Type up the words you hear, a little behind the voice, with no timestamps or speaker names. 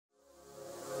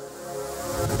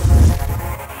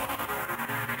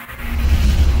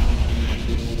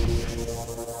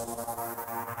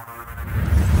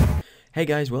Hey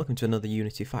guys, welcome to another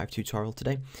Unity 5 tutorial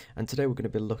today, and today we're going to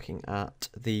be looking at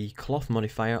the cloth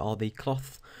modifier or the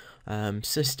cloth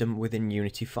system within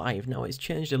Unity 5. Now it's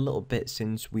changed a little bit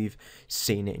since we've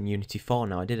seen it in Unity 4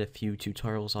 now. I did a few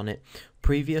tutorials on it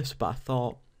previous, but I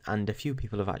thought, and a few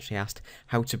people have actually asked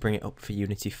how to bring it up for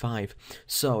Unity 5.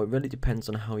 So it really depends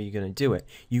on how you're going to do it.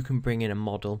 You can bring in a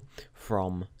model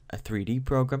from a 3D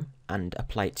program and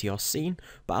apply it to your scene,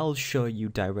 but I'll show you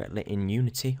directly in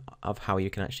Unity of how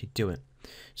you can actually do it.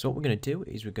 So what we're going to do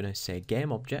is we're going to say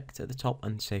game object at the top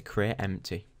and say create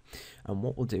empty, and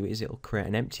what we'll do is it'll create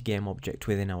an empty game object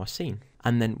within our scene,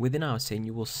 and then within our scene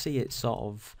you will see it sort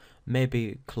of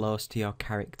maybe close to your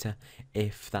character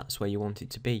if that's where you want it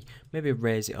to be. Maybe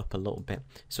raise it up a little bit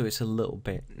so it's a little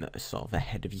bit sort of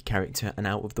ahead of your character and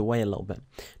out of the way a little bit.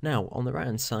 Now on the right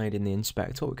hand side in the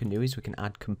inspector, what we can do is we can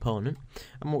add component,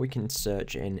 and what we can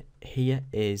search in here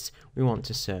is we want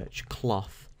to search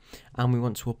cloth, and we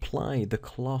want to apply the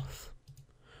cloth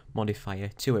modifier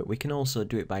to it. We can also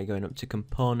do it by going up to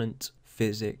component,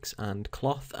 physics and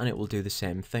cloth, and it will do the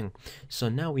same thing. So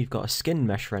now we've got a skin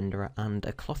mesh renderer and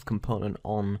a cloth component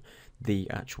on the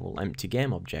actual empty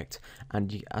game object,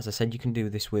 and as I said, you can do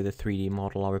this with a 3D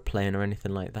model or a plane or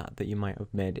anything like that that you might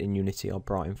have made in Unity or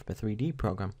brought in from a 3D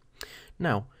program.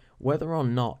 Now whether or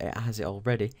not it has it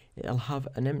already, it'll have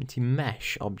an empty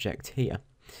mesh object here,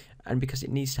 and because it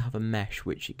needs to have a mesh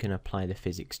which it can apply the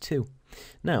physics to.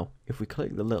 Now if we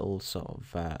click the little sort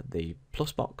of the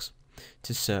plus box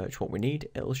to search what we need,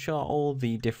 it'll show all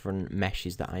the different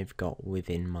meshes that I've got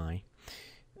within my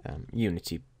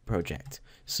Unity project.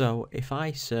 So if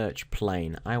I search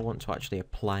plane, I want to actually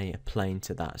apply a plane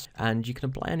to that, and you can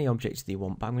apply any objects that you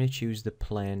want, but I'm going to choose the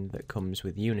plane that comes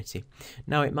with Unity.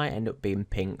 Now it might end up being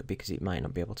pink because it might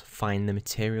not be able to find the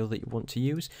material that you want to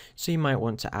use, so you might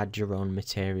want to add your own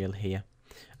material here,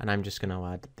 and I'm just going to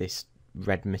add this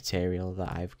red material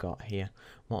that I've got here.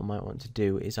 What I might want to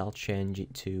do is I'll change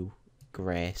it to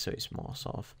grey so it's more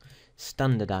sort of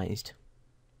standardized.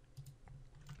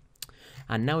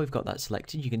 And now we've got that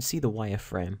selected, you can see the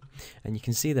wireframe, and you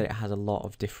can see that it has a lot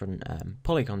of different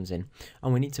polygons in,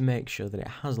 and we need to make sure that it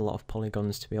has a lot of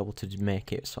polygons to be able to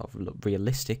make it sort of look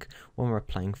realistic when we're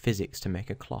applying physics to make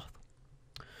a cloth.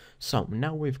 So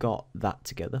now we've got that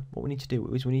together, what we need to do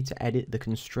is we need to edit the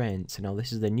constraints. Now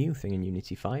this is the new thing in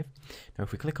Unity 5. Now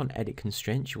if we click on edit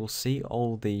constraints, you will see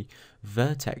all the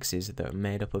vertexes that are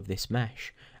made up of this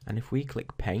mesh, and if we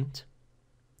click paint,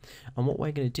 and what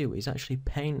we're going to do is actually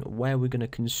paint where we're going to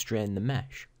constrain the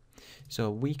mesh.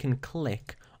 So we can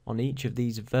click on each of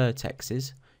these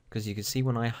vertexes, because you can see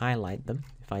when I highlight them,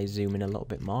 if I zoom in a little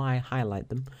bit more, I highlight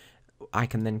them, I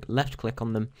can then left click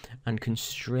on them and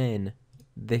constrain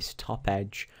this top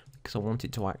edge, because I want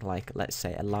it to act like, let's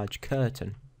say, a large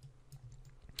curtain.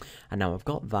 And now I've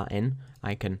got that in,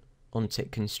 I can untick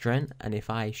constraint, and if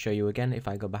I show you again, if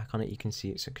I go back on it, you can see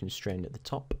it's a constraint at the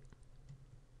top.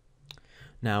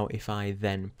 Now if I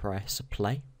then press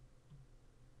play,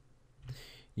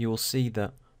 you will see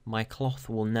that my cloth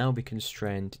will now be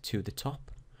constrained to the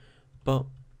top, but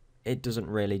it doesn't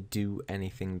really do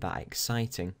anything that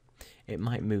exciting. It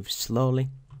might move slowly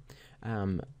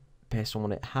based on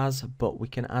what it has, but we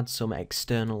can add some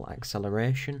external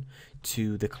acceleration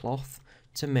to the cloth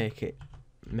to make it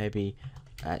maybe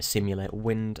simulate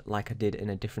wind like I did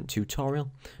in a different tutorial.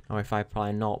 Now if I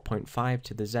apply 0.5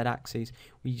 to the z-axis,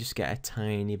 we just get a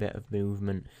tiny bit of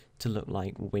movement to look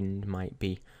like wind might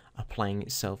be applying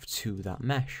itself to that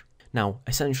mesh. Now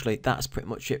essentially that's pretty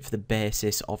much it for the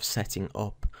basis of setting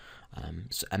up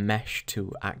a mesh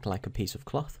to act like a piece of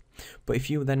cloth. But if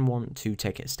you then want to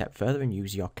take it a step further and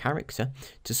use your character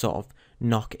to sort of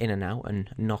knock in and out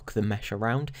and knock the mesh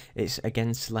around, it's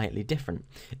again slightly different.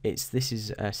 This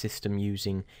is a system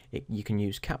using it, you can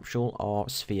use capsule or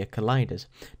sphere colliders.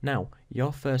 Now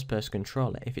your first person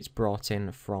controller, if it's brought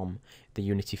in from the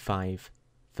Unity 5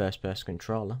 first person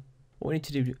controller, what we need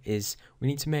to do is we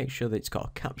need to make sure that it's got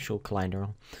a capsule collider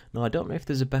on. Now I don't know if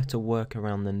there's a better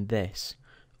workaround than this,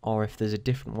 or if there's a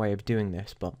different way of doing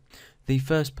this, but the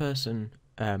first person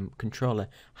controller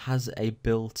has a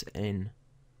built-in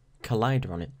collider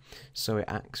on it, so it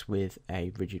acts with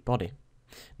a rigid body.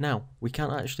 Now we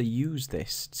can't actually use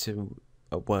this to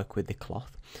work with the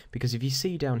cloth, because if you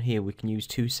see down here we can use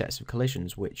two sets of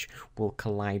collisions which will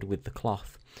collide with the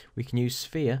cloth. We can use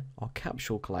sphere or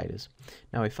capsule colliders.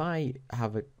 Now if I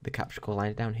have the capsule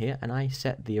collider down here and I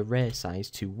set the array size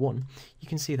to 1, you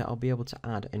can see that I'll be able to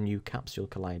add a new capsule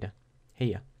collider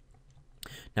here.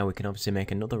 Now we can obviously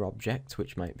make another object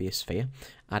which might be a sphere,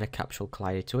 add a capsule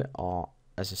collider to it, or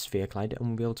as a sphere collider, and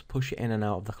we'll be able to push it in and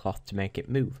out of the cloth to make it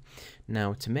move.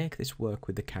 Now to make this work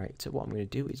with the character, what I'm going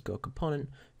to do is go component,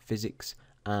 physics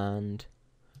and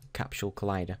capsule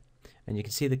collider. And you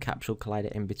can see the capsule collider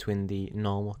in between the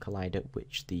normal collider,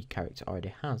 which the character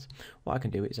already has. What I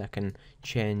can do is I can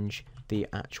change the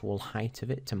actual height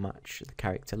of it to match the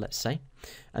character, let's say.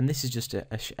 And this is just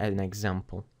an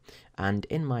example. And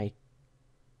in my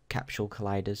capsule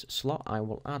colliders slot, I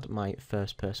will add my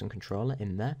first person controller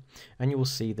in there, and you will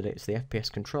see that it's the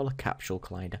FPS controller capsule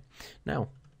collider. Now,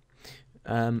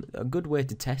 a good way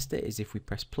to test it is if we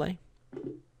press play.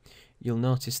 You'll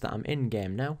notice that I'm in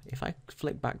game now. If I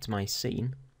flick back to my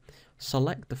scene,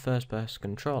 select the first person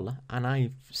controller, and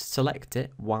I select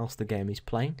it whilst the game is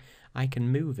playing, I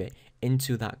can move it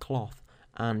into that cloth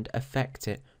and affect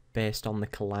it based on the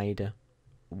collider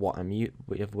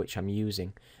of which I'm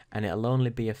using, and it'll only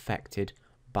be affected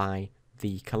by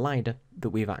the collider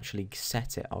that we've actually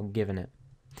set it or given it.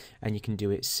 And you can do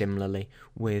it similarly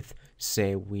with,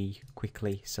 say, we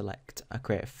quickly select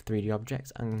create a 3D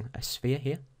object and a sphere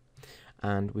here,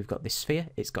 and we've got this sphere.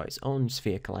 It's got its own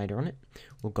sphere collider on it.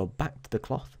 We'll go back to the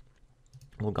cloth,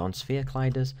 we'll go on sphere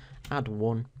colliders, add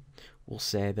one. We'll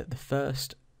say that the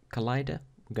first collider,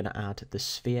 we're going to add the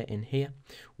sphere in here.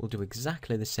 We'll do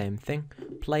exactly the same thing,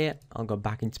 play it, I'll go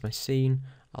back into my scene,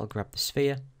 I'll grab the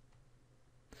sphere,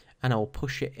 and I'll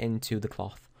push it into the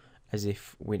cloth as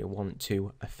if we want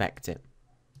to affect it.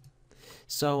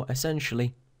 So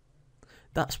essentially,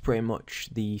 that's pretty much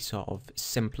the sort of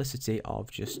simplicity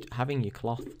of just having your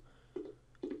cloth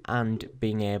and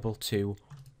being able to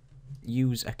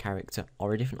use a character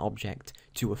or a different object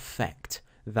to affect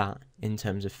that in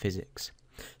terms of physics.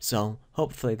 So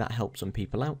hopefully that helps some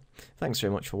people out. Thanks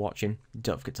very much for watching.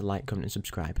 Don't forget to like, comment and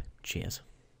subscribe. Cheers.